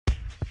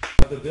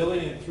the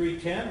building in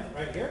 310,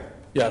 right here?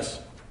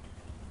 Yes.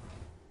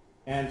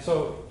 And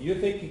so you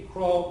think he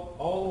crawled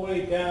all the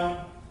way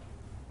down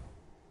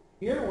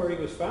here where he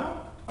was found?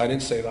 I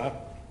didn't say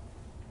that.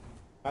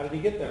 How did he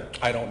get there?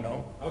 I don't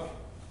know. Okay,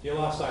 so you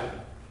lost sight of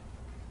him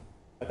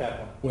at that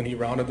point. When he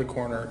rounded the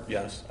corner,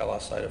 yes, I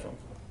lost sight of him.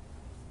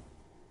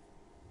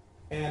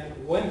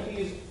 And when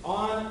he's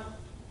on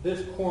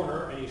this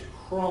corner and he's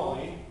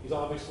crawling, he's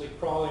obviously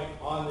crawling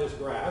on this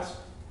grass.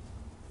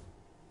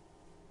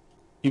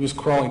 He was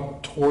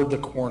crawling toward the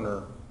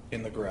corner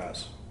in the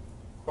grass.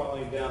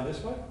 Crawling down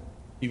this way?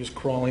 He was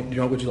crawling.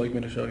 Would you like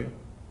me to show you?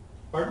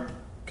 Pardon?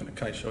 Can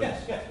I show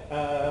Yes, you? yes.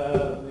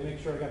 Let me make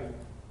sure I got it.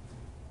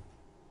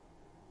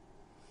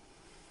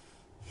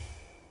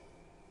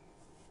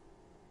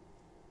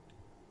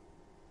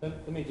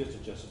 Let me just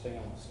adjust the thing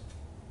on this.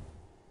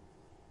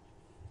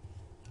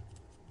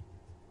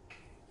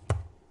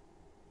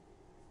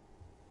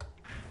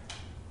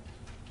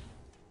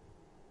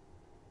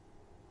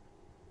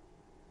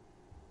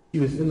 He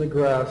was in the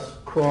grass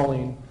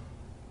crawling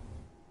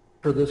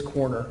for this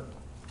corner.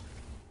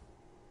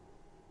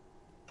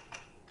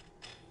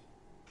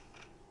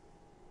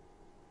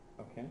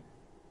 Okay.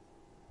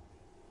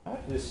 How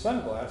did his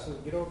sunglasses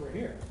get over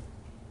here?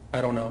 I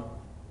don't know.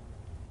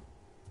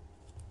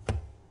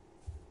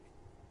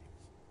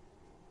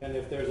 And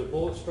if there's a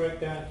bullet strike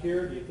down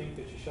here, do you think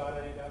that you shot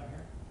any down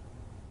here?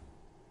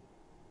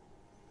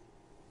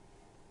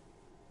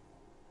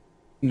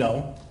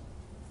 No.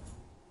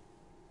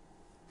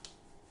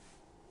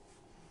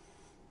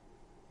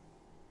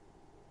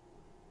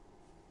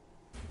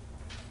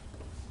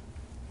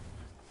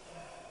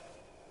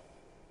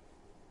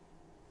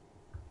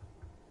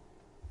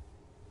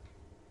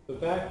 So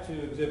back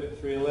to Exhibit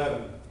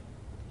 311.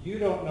 You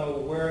don't know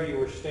where you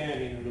were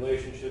standing in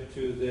relationship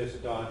to this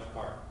Dodge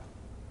car.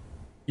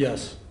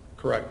 Yes,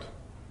 correct.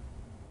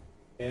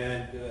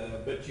 And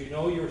but you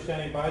know you were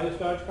standing by this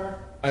Dodge car?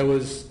 I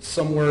was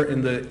somewhere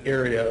in the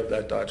area of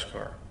that Dodge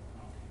car.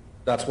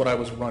 That's what I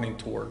was running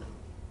toward.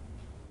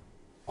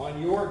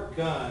 On your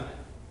gun,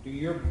 do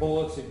your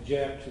bullets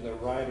eject to the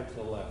right or to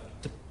the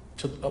left?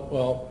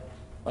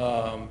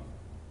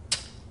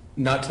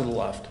 Not to the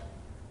left.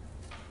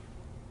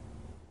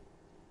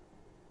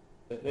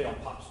 They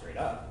don't pop straight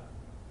up.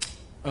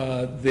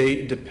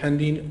 They,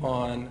 depending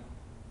on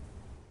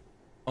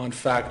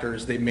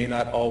factors, they may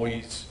not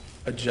always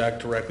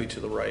eject directly to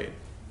the right.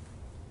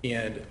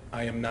 And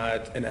I am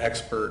not an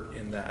expert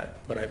in that,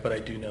 but I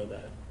do know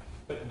that.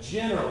 But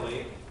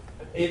generally,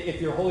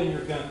 if you're holding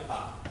your gun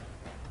up,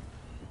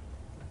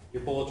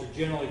 your bullets are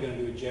generally going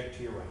to eject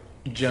to your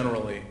right.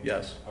 Generally,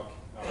 yes. Okay,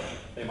 all right.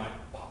 They might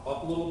pop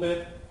up a little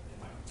bit. They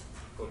might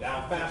go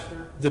down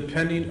faster.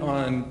 Depending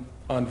on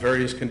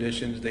various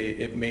conditions,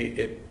 it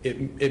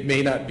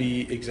may not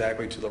be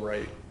exactly to the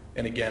right.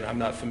 And again, I'm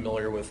not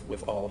familiar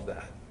with all of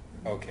that.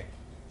 Okay.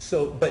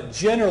 So, but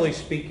generally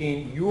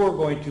speaking, you are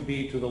going to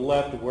be to the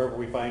left of wherever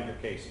we find your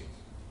casings.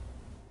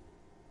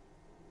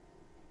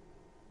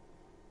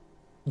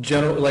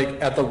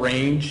 Like at the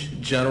range,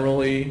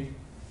 generally,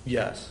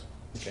 yes.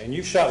 Okay, and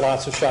you've shot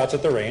lots of shots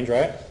at the range,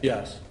 right?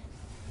 Yes.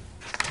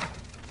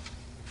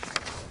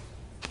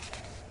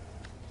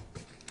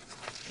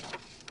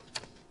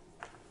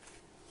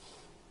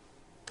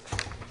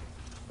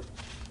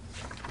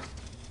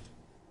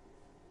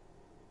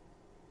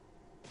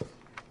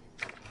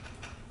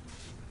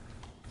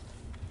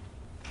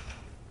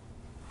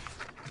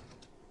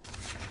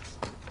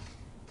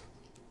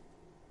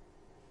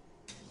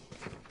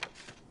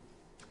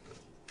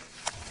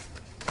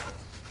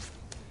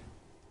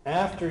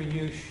 After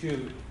you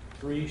shoot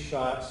 3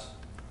 shots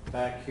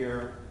back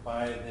here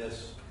by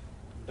this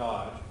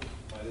Dodge,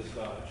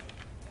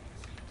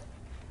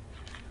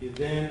 you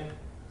then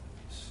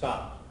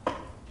stop.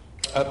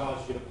 That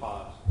caused you to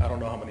pause. I don't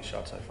know how many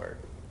shots I fired.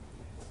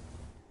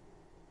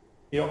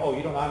 You don't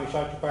know how many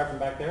shots you fired from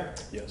back there?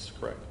 Yes,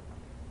 correct.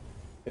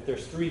 If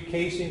there's 3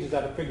 casings, is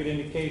that a pretty good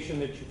indication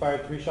that you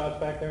fired 3 shots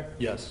back there?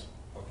 Yes.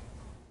 Okay.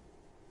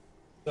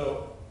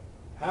 So,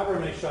 however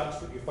many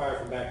shots you fire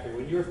from back here,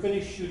 when you're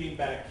finished shooting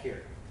back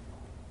here,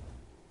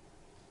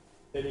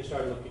 then you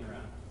start looking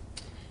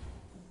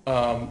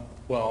around.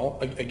 Well,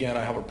 again,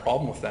 I have a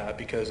problem with that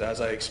because,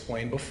 as I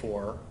explained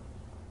before,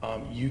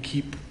 you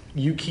keep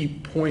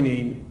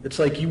pointing. It's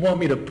like you want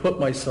me to put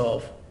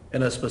myself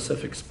in a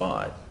specific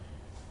spot,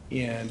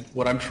 and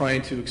what I'm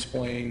trying to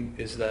explain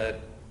is that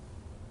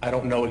I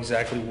don't know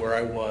exactly where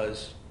I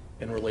was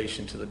in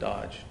relation to the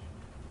Dodge.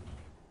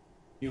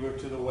 You were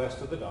to the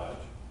west of the Dodge.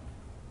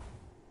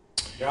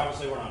 You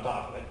obviously weren't on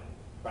top of it,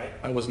 right?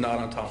 I was not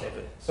on top of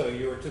it. So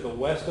you were to the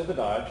west of the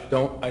Dodge.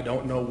 I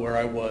don't know where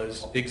I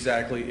was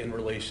exactly in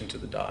relation to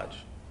the Dodge.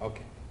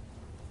 Okay.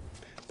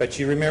 But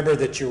you remember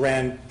that you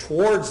ran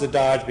towards the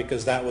Dodge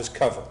because that was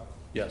cover.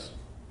 Yes.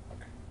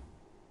 Okay.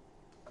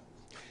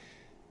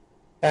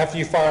 After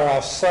you fire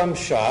off some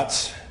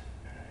shots,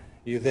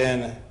 you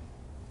then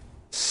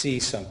see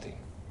something.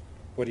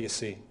 What do you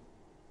see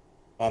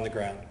on the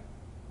ground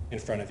in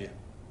front of you?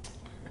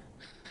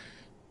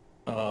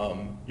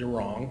 You're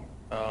wrong.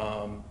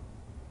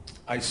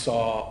 I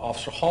saw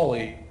Officer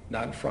Hawley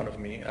not in front of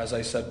me, as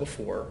I said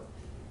before.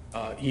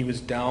 He was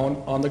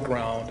down on the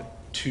ground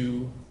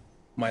to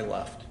my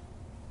left.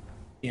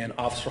 And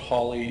Officer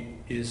Hawley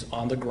is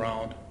on the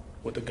ground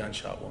with a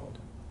gunshot wound.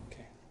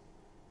 Okay.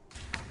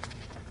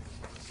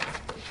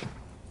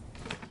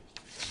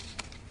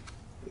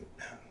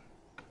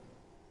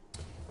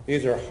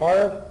 These are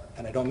hard,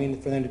 and I don't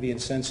mean for them to be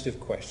insensitive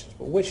questions,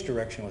 but which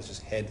direction was his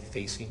head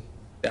facing?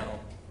 Down.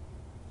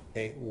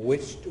 Okay,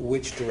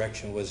 which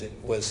direction was it?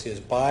 Was his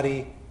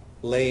body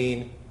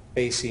laying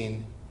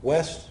facing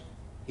west,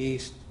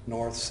 east,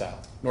 north,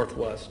 south?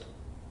 Northwest.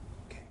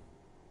 Okay.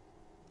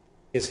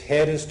 His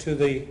head is to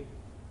the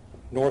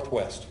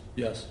northwest.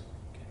 Yes.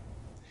 Okay.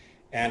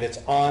 And it's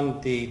on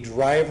the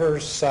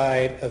driver's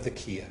side of the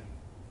Kia,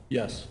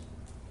 Yes.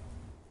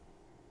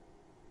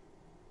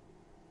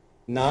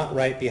 not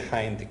right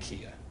behind the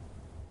Kia.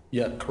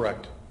 Yeah,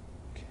 correct.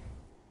 Okay.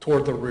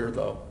 Toward the rear,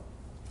 though.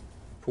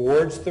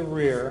 Towards the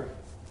rear,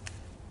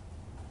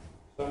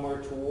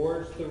 somewhere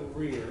towards the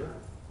rear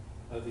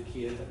of the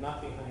Kia, but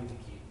not behind the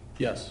Kia.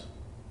 Yes.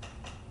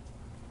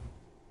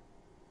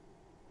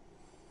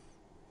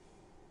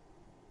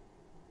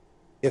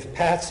 If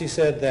Patsy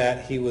said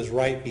that he was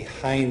right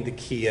behind the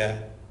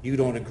Kia, you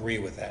don't agree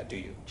with that, do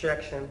you?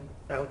 Objection,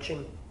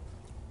 vouching.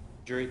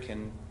 Jury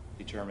can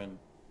determine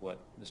what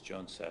Ms.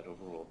 Jones said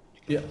overruled.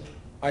 Yeah.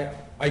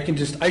 I can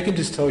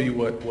just tell you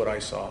what I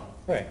saw.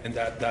 Right. And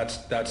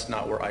that's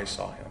not where I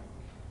saw him.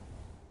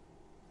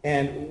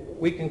 And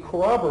we can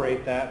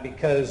corroborate that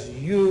because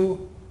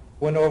you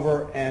went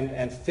over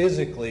and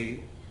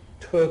physically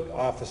took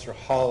Officer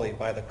Hawley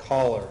by the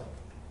collar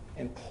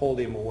and pulled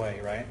him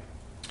away, right?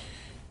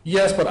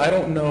 Yes, but I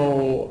don't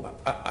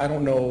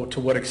know to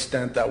what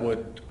extent that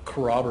would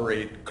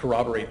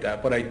corroborate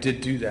that, but I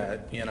did do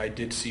that, and I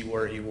did see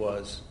where he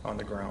was on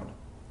the ground.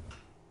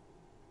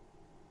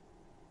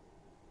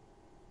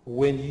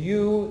 When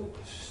you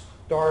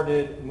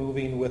started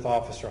moving with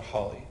Officer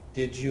Hawley,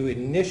 did you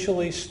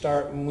initially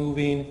start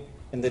moving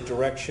in the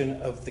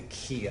direction of the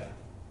Kia?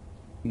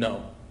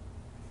 No.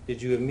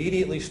 Did you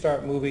immediately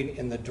start moving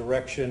in the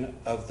direction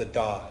of the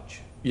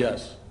Dodge?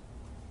 Yes.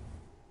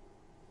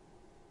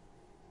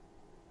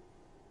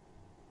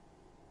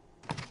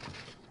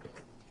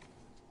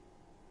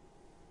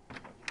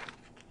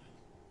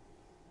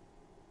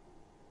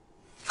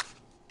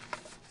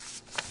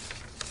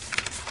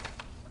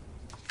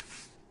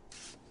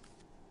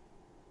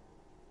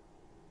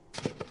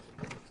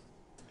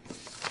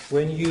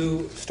 When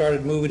you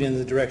started moving in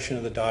the direction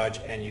of the Dodge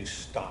and you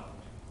stopped,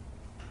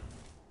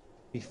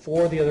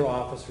 before the other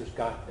officers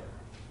got there,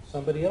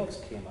 somebody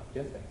else came up,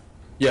 didn't they?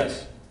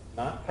 Yes.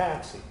 Not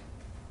Patsy,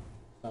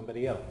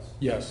 somebody else.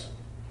 Yes.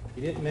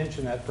 You didn't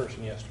mention that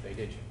person yesterday,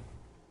 did you?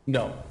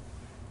 No.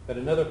 But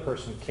another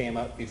person came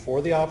up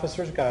before the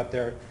officers got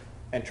there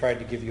and tried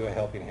to give you a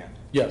helping hand.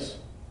 Yes.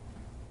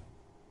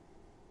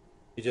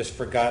 You just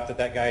forgot that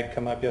that guy had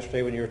come up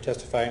yesterday when you were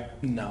testifying?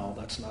 No,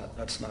 that's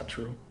not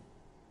true.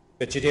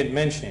 But you didn't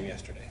mention him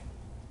yesterday.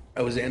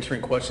 I was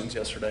answering questions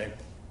yesterday.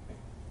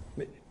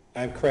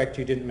 I'm correct,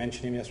 you didn't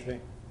mention him yesterday?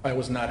 I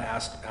was not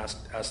asked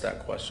that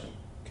question.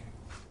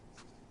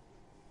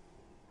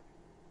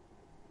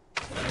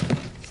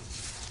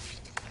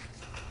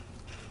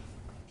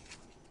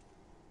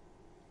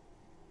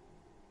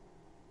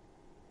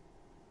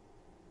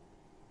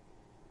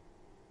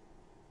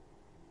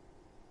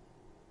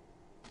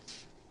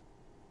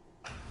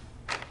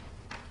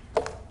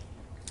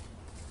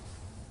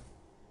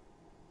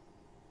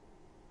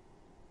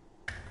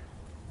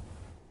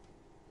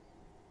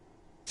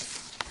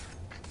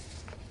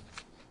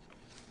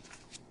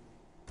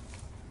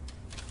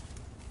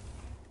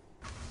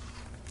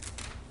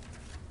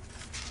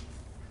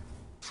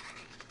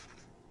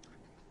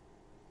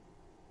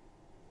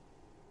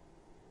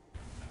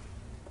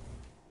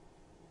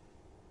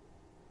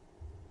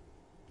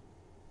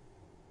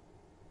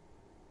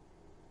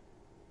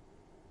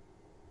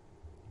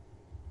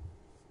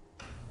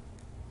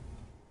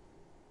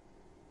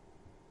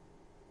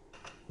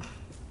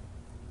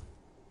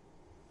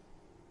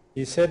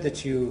 You said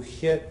that you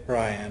hit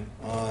Bryan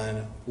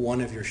on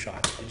one of your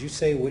shots. Did you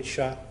say which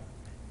shot?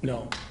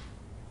 No.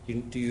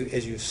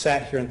 As you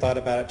sat here and thought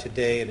about it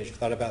today and as you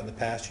thought about it in the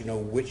past, you know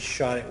which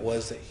shot it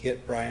was that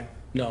hit Bryan?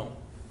 No.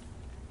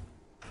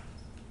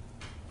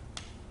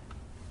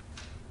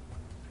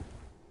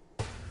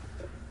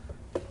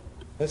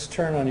 Let's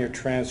turn on your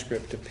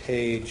transcript to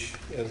page,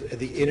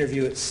 the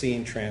interview at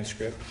scene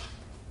transcript,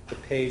 to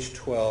page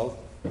 12,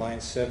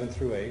 lines 7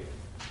 through 8.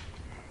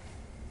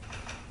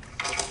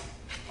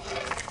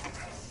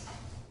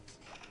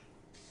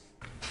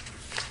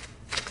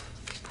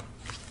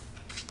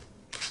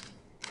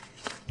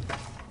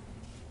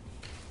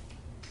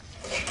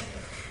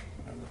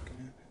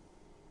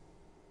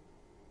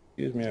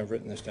 Excuse me, I've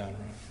written this down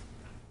wrong.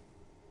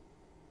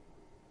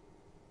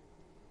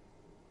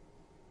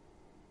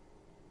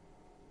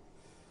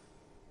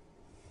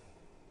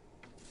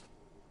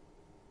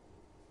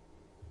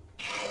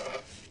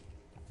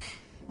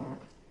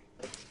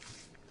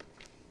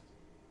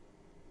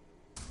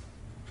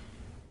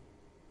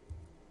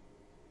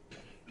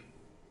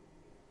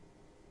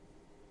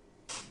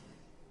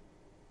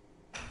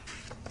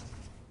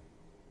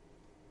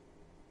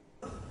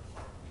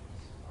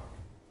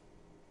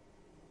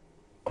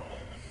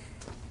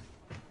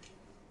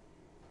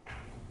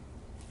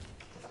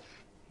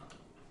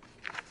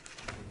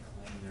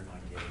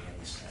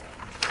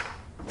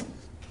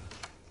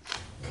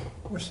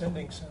 We're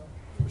sending sound.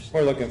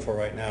 We're looking for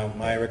right now.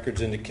 My records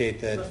indicate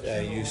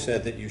that you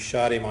said that you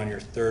shot him on your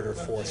third or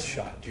fourth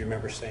shot. Do you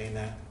remember saying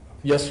that?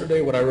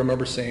 Yesterday, what I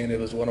remember saying, it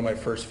was one of my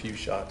first few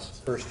shots.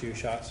 First few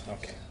shots?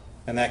 Okay.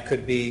 And that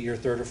could be your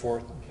third or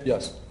fourth?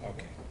 Yes.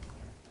 Okay.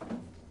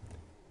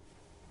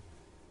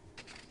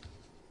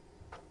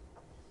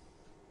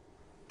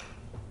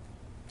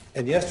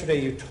 And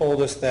yesterday you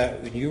told us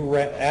that when you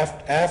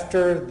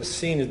after the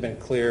scene has been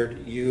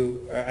cleared,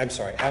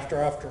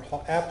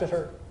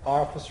 after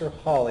Officer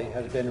Holly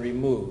has been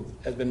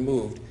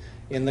moved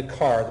in the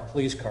car, the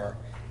police car,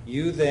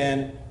 you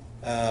then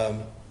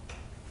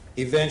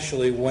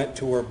eventually went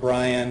to where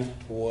Bryan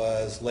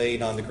was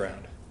laid on the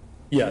ground.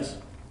 Yes.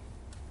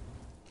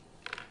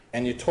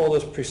 And you told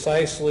us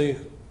precisely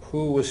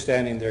who was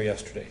standing there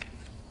yesterday.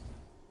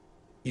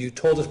 You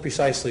told us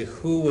precisely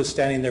who was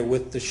standing there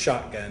with the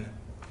shotgun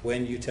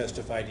when you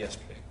testified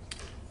yesterday.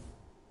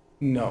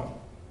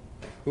 No.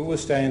 Who was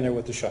standing there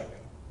with the shotgun?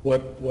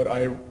 What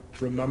I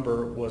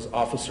remember was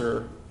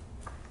Officer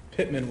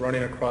Pittman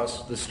running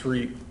across the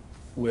street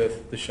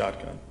with the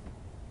shotgun.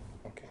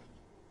 Okay.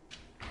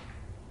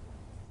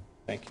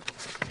 Thank you.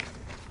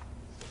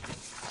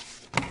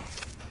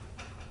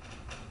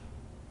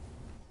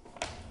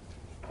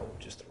 Oh,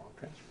 just the wrong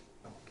transfer.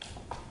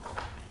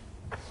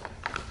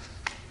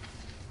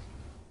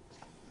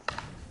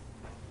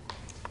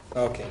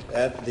 Okay,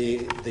 at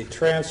the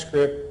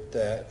transcript,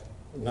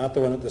 not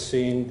the one at the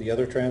scene, the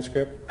other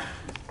transcript,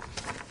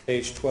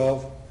 page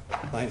 12,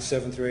 lines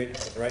 7 through 8,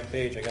 the right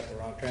page, I got the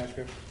wrong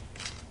transcript.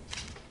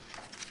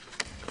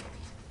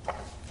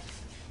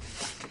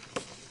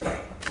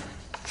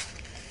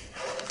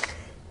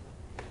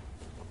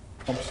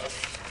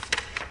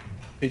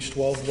 Page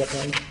 12, what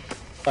line?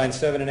 Lines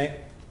 7 and 8.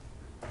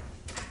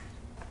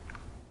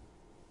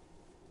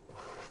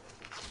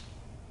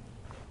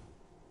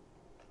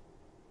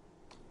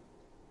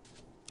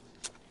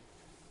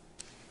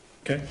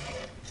 Okay.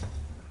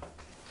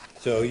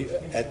 So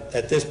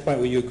at this point,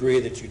 will you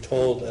agree that you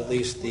told at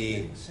least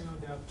the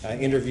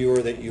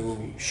interviewer that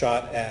you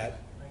shot at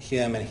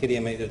him and hit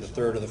him either the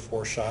third or the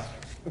fourth shot?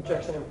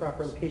 Objection,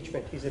 improper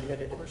impeachment, he's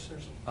admitted.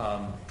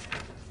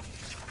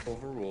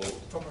 Overruled.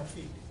 From our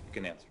feet. You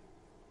can answer.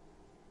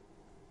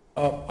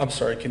 I'm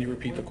sorry, can you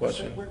repeat the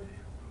question?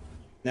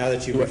 Now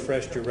that you've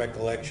refreshed your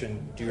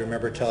recollection, do you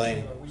remember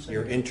telling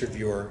your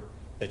interviewer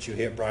that you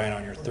hit Bryan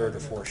on your third or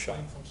fourth shot?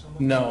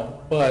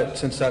 No, but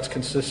since that's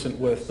consistent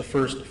with the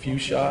first few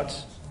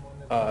shots,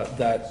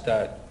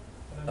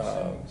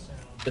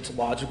 it's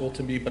logical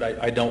to me, but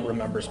I don't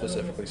remember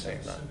specifically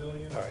saying that.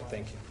 All right,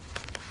 thank you.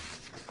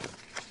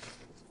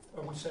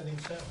 Are we sending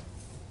sound?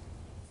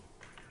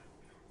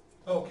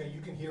 Oh, okay, you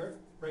can hear it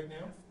right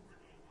now?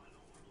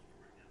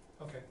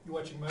 Okay, you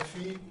watching my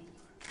feed?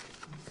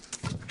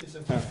 Is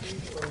it my feed,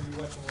 or are you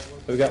watching what we're...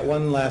 We've got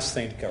one last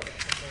thing to cover.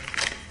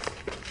 Okay.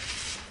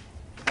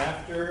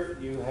 After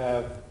you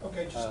have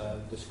Okay,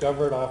 just...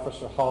 discovered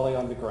Officer Holly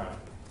on the ground,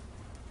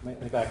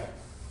 let me back up.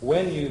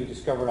 When you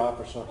discovered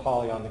Officer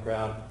Holly on the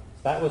ground,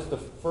 that was the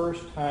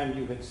first time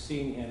you had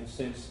seen him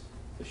since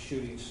the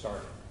shooting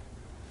started.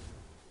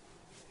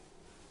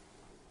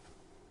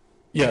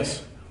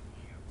 Yes.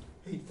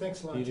 Pete,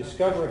 thanks a lot. You John.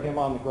 discover him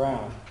on the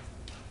ground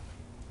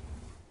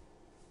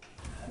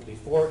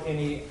before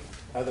any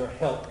other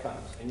help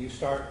comes, and you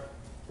start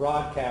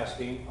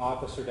broadcasting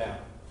Officer down.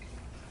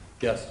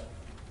 Yes.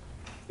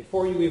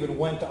 Before you even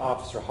went to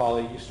Officer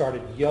Holly, you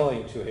started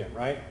yelling to him,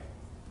 right?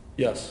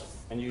 Yes.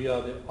 And you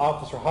yelled,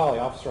 Officer Holly,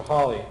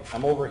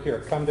 I'm over here,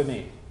 come to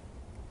me.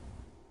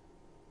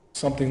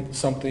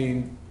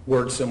 Something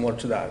word similar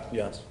to that,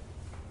 yes.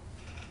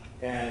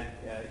 And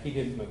he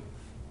didn't move.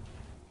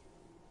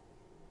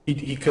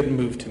 He couldn't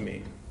move to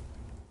me.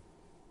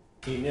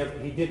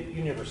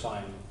 You never saw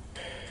him.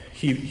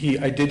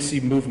 I did see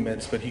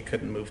movements, but he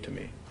couldn't move to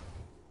me.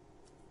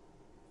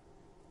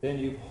 Then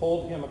you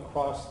pulled him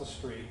across the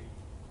street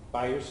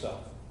by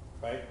yourself,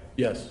 right?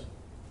 Yes.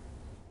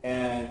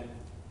 And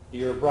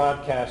you're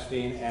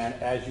broadcasting, and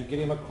as you get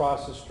him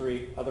across the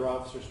street, other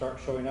officers start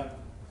showing up?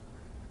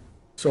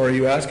 So are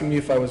you asking me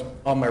if I was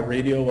on my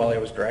radio while I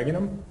was dragging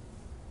him?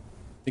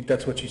 I think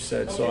that's what you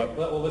said. Okay, So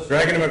well, I'm let's-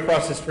 dragging him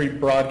across the street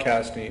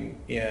broadcasting,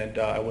 and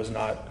I was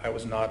not,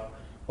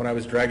 when I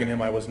was dragging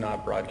him, I was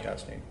not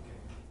broadcasting.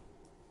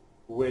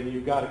 When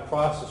you got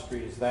across the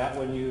street, is that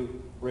when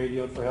you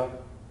radioed for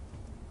help?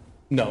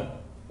 No.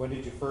 When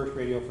did you first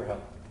radio for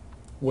help?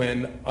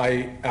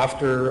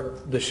 After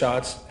the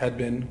shots had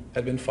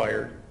been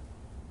fired,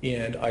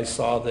 and I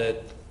saw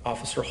that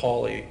Officer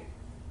Hawley,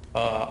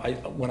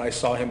 when I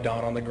saw him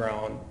down on the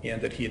ground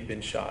and that he had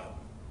been shot.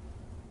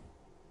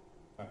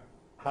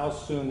 How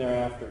soon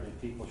thereafter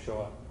did people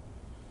show up?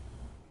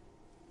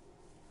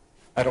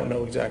 I don't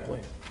know exactly.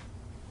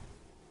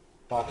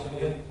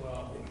 Approximately?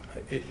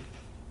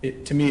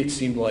 To me, it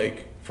seemed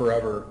like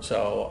forever,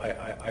 so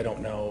I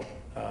don't know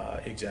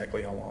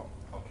exactly how long.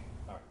 Okay,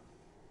 all right.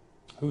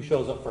 Who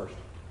shows up first?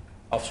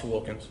 Officer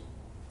Wilkins.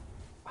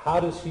 How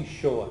does he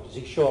show up? Does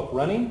he show up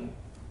running,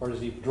 or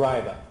does he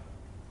drive up?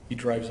 He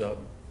drives up.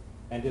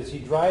 And does he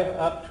drive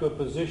up to a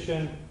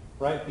position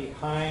right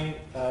behind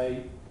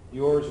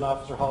yours and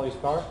Officer Holly's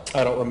car?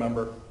 I don't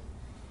remember.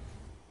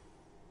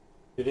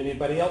 Did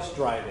anybody else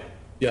drive in?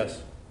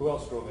 Yes, Who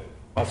else drove in?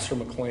 Officer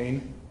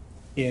McLean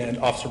and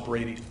Officer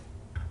Brady.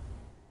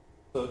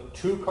 So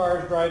 2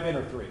 cars drive in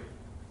or 3?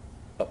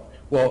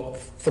 Well,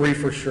 3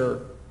 for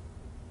sure.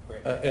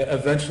 Great.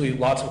 Eventually,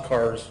 lots of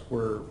cars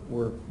were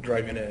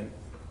driving in.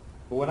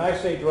 But when I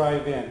say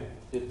drive in,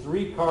 did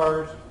 3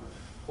 cars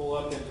pull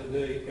up into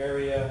the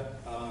area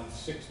on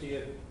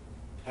 60th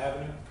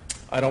Avenue?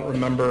 I don't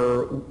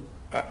remember,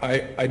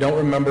 I don't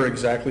remember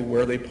exactly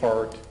where they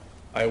parked.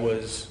 I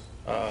was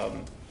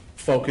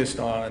focused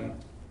on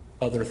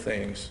other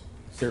things.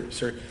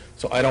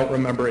 So I don't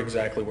remember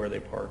exactly where they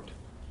parked.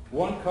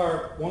 One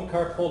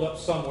car pulled up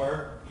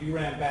somewhere, you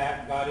ran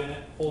back, got in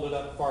it, pulled it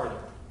up farther.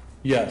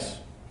 Yes,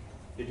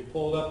 Did you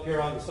pull it up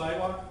here on the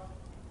sidewalk?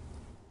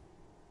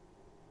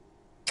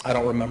 I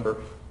don't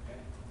remember.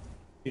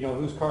 You know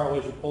whose car it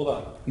was you pulled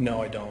up?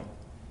 No, I don't.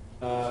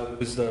 It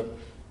was the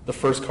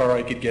first car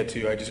I could get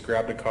to. I just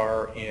grabbed a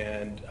car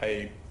and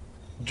I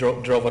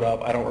drove it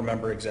up. I don't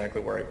remember exactly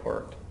where I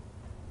parked.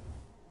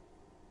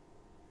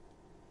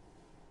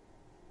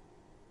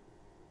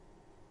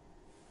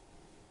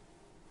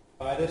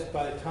 By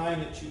the time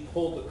that you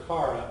pulled the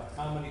car up,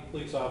 how many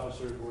police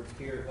officers were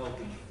here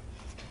helping you?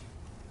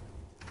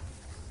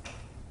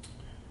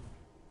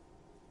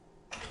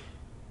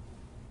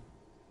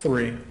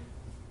 Three.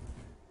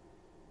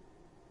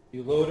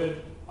 You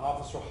loaded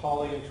Officer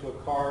Holly into a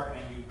car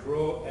and you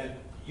drove, and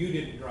you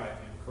didn't drive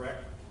him,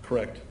 correct?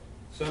 Correct.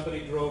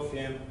 Somebody drove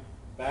him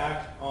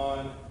back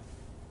on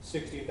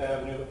 60th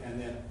Avenue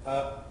and then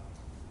up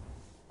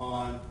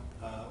on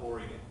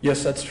Oregon.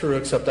 Yes, that's true,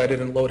 except I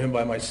didn't load him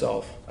by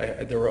myself.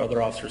 There were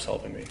other officers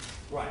helping me.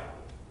 Right.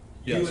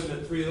 Yes. You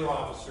and the 3 other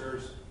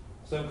officers,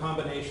 some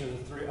combination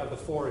of the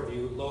 4 of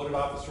you, loaded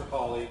Officer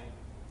Holly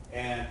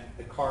and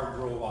the car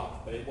drove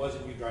off, but it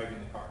wasn't you driving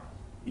the car.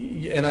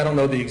 And I don't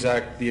know the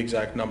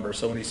exact number,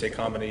 so when you say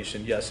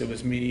combination, yes, it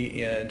was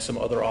me and some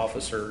other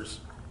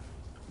officers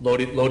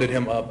loaded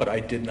him up, but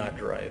I did not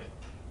drive.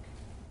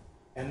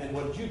 And then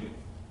what did you do?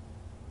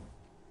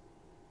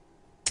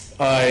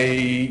 I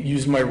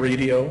used my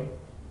radio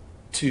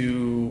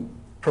to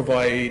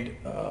provide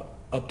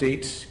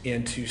updates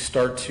and to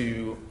start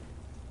to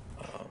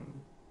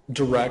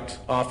direct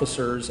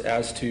officers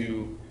as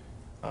to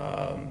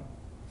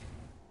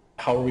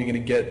how are we going to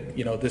get,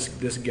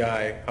 this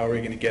guy, how are we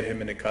going to get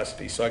him into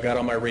custody? So I got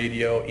on my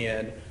radio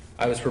and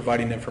I was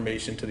providing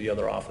information to the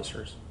other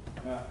officers.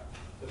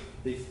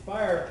 The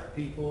fire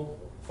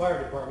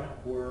department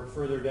were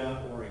further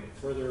down Oregon,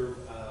 further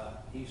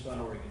east on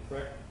Oregon,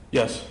 correct?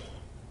 Yes,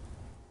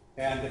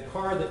 And the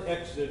car that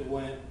exited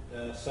went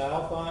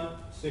south on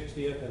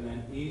 60th and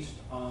then east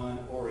on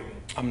Oregon.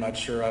 I'm not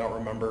sure, I don't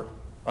remember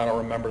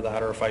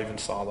that or if I even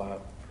saw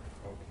that.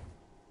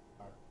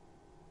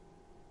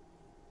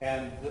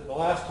 And the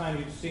last time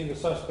you'd seen the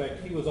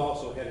suspect, he was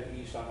also headed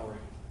east on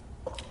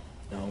Oregon.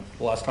 No,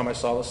 the last time I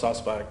saw the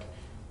suspect,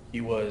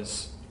 he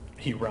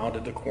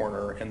rounded the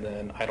corner and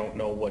then I don't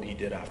know what he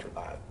did after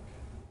that.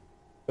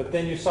 But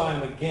then you saw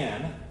him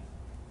again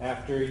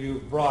after you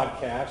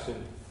broadcast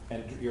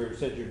and you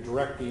said you're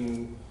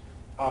directing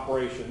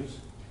operations.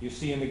 You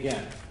see him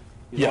again.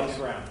 He's on Yes.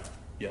 the ground.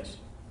 Yes,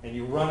 And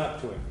you run up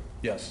to him.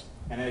 yes.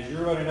 And as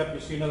you're running up, you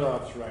see another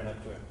officer running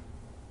up to him.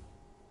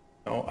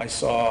 No, I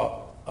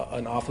saw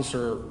an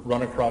officer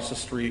run across the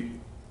street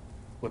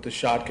with a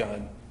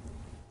shotgun.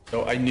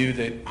 So I knew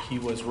that he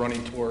was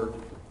running toward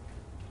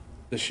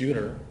the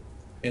shooter.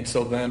 And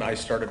so then I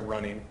started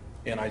running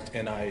and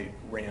I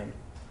ran.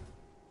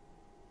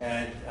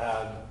 And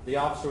the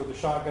officer with the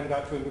shotgun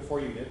got to him before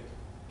you did.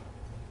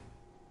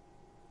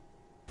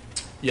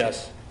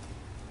 Yes,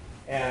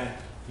 And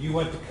you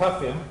went to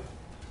cuff him,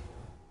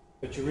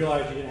 but you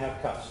realized you didn't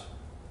have cuffs.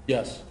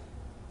 yes.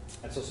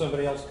 And so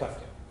somebody else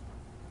cuffed him.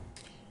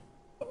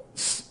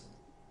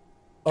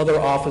 Other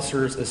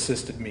officers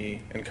assisted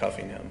me in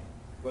cuffing him.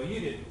 Well, you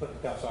didn't put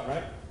the cuffs on,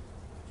 right?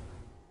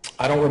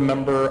 I don't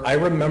remember. I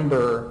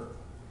remember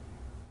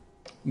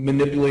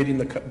manipulating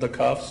the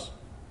cuffs.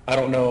 I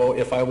don't know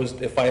if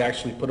I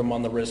actually put them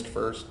on the wrist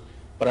first,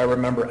 but I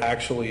remember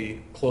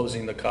actually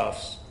closing the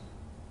cuffs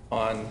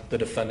on the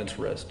defendant's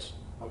wrists.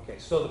 Okay,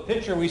 so the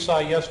picture we saw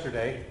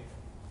yesterday,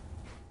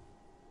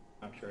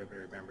 I'm sure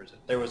everybody remembers it.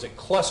 There was a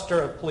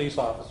cluster of police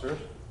officers.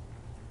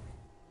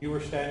 You were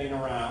standing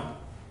around.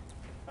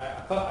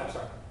 A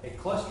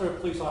cluster of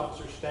police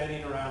officers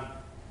standing around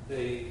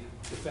the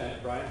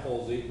defendant, Bryan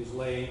Hulsey, who's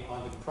laying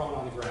prone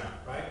on the ground,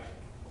 right?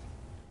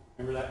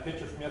 Remember that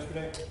picture from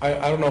yesterday? I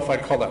don't know if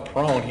I'd call that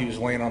prone. He was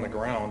laying on the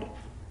ground.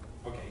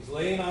 Okay, he's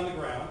laying on the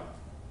ground.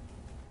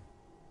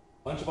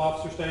 Bunch of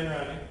officers standing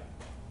around him.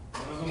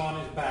 One of them on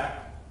his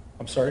back.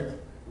 I'm sorry?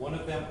 One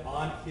of them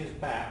on his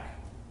back.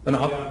 An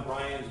One op- on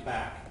Bryan's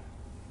back.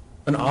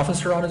 An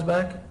officer on his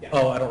back? Yeah.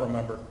 Oh, I don't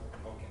remember.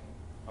 Okay,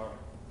 all right.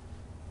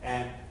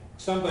 And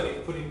somebody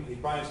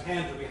Bryan's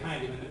hands are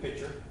behind him in the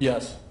picture,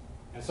 Yes.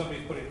 and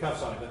somebody's putting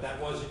cuffs on him, but that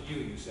wasn't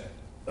you said.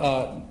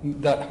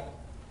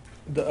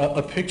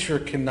 A picture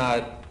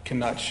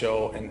cannot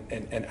show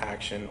an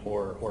action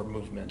or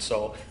movement.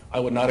 So I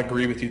would not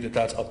agree with you that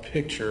that's a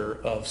picture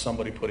of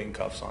somebody putting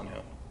cuffs on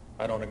him.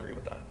 I don't agree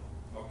with that.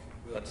 Okay.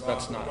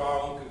 That's not. Draw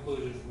our own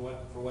conclusions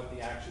for what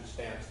the action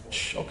stands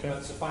for. Okay.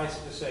 But suffice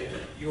it to say,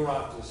 you were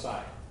off to the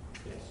side.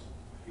 Yes.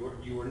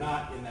 You were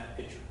not in that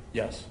picture.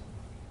 Yes.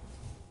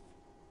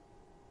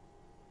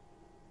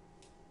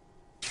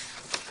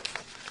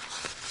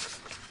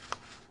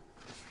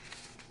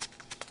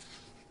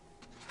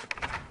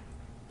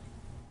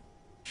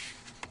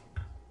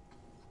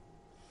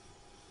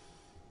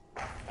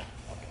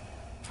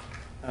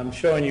 I'm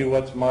showing you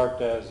what's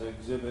marked as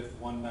Exhibit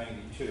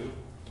 192.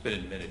 It's been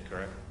admitted,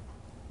 correct?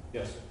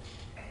 Yes, sir.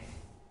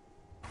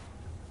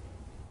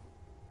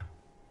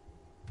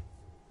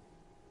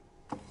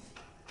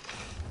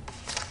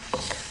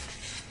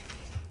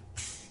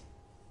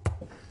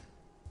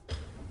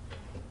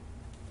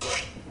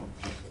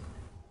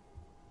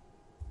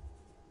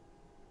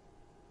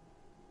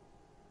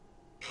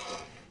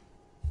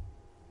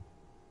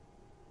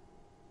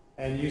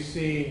 And you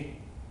see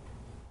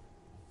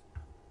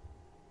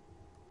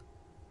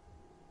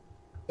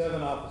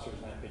 7 officers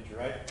in that picture,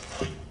 right?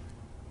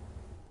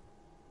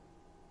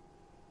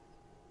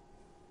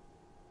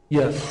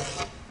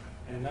 Yes.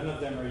 And none of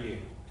them are you.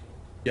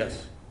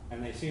 Yes.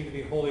 And they seem to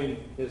be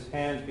holding his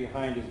hands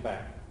behind his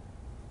back.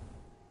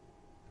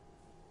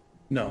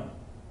 No.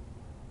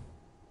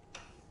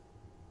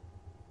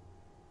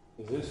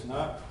 Is this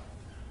not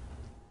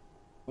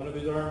one of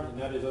his arms and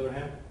not his other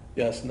hand?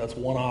 Yes, and that's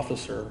one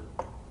officer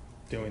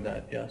doing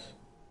that, yes.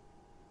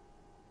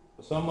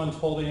 So someone's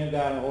holding him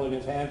down and holding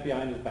his hands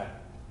behind his back.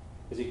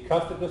 Is he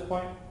cuffed at this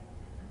point?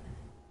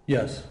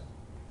 Yes.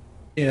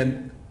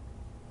 And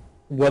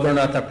whether or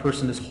not that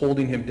person is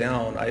holding him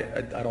down, I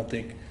don't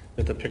think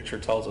that the picture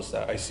tells us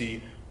that. I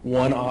see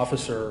one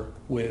officer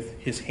with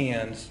his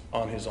hands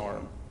on his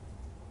arm.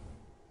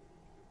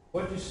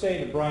 What did you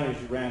say to Bryan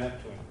as you ran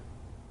up to him?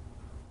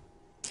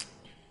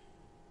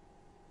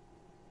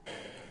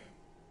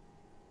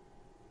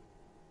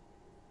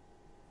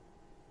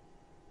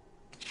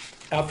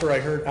 After I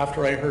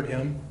heard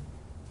him,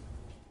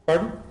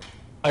 Pardon?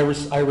 I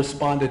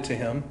responded to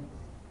him.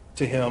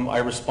 I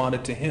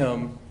responded to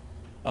him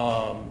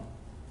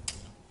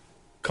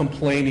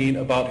complaining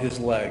about his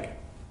leg.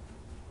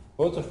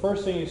 What was the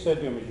first thing you said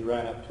to him as you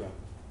ran up to him?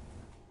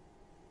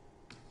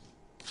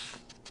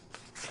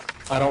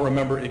 I don't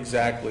remember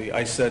exactly.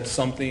 I said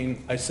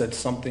something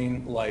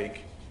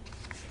like,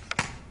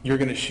 "You're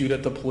going to shoot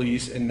at the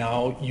police, and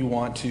now you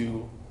want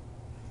to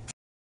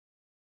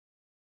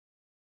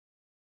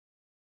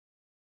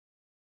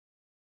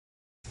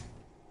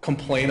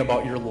complain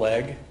about your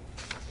leg."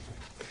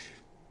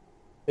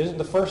 Isn't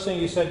the first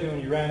thing you said to him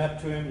when you ran up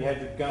to him, you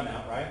had your gun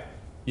out, right?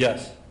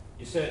 Yes.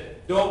 You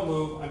said, "Don't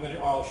move,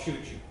 I'll shoot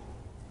you.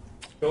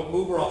 Don't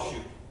move or I'll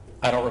shoot."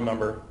 I don't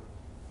remember.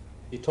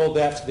 You told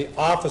that to the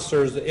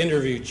officers that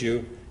interviewed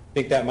you.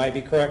 Think that might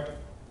be correct?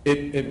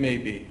 It may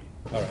be.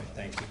 All right,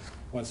 thank you.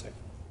 One second.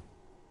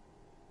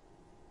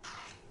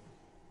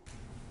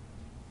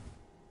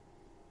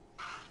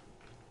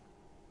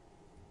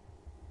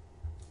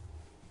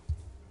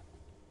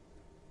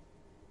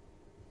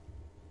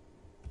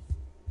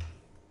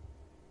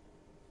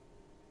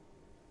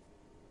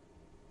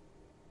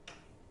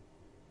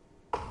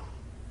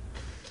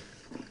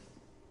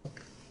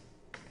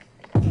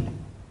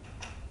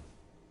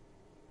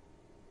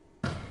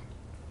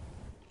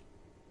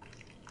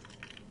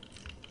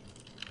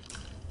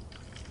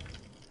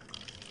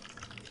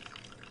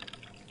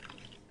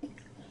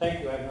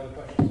 Thank you. I have another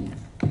question.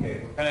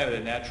 Okay, we're kind of at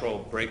a natural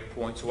break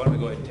point, so why don't we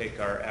go ahead and take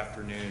our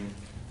afternoon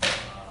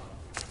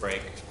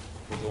break.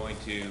 We're going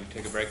to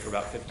take a break for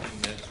about 15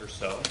 minutes or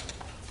so.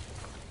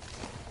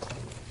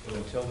 So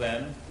until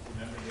then,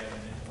 remember you have an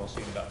interval, we'll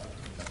see you in about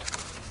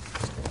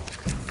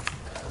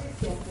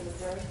 15 minutes.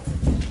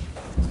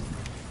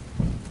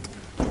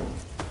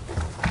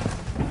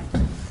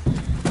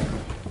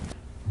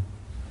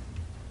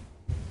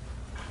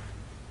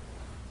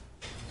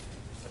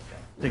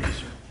 Thank you,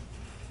 sir.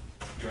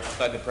 You're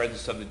outside the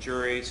presence of the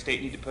jury.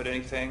 State need to put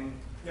anything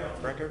No.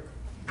 on record?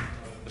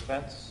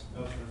 Defense?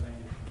 No, sir, thank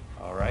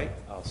you. All right,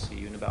 I'll see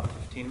you in about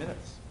 15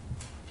 minutes.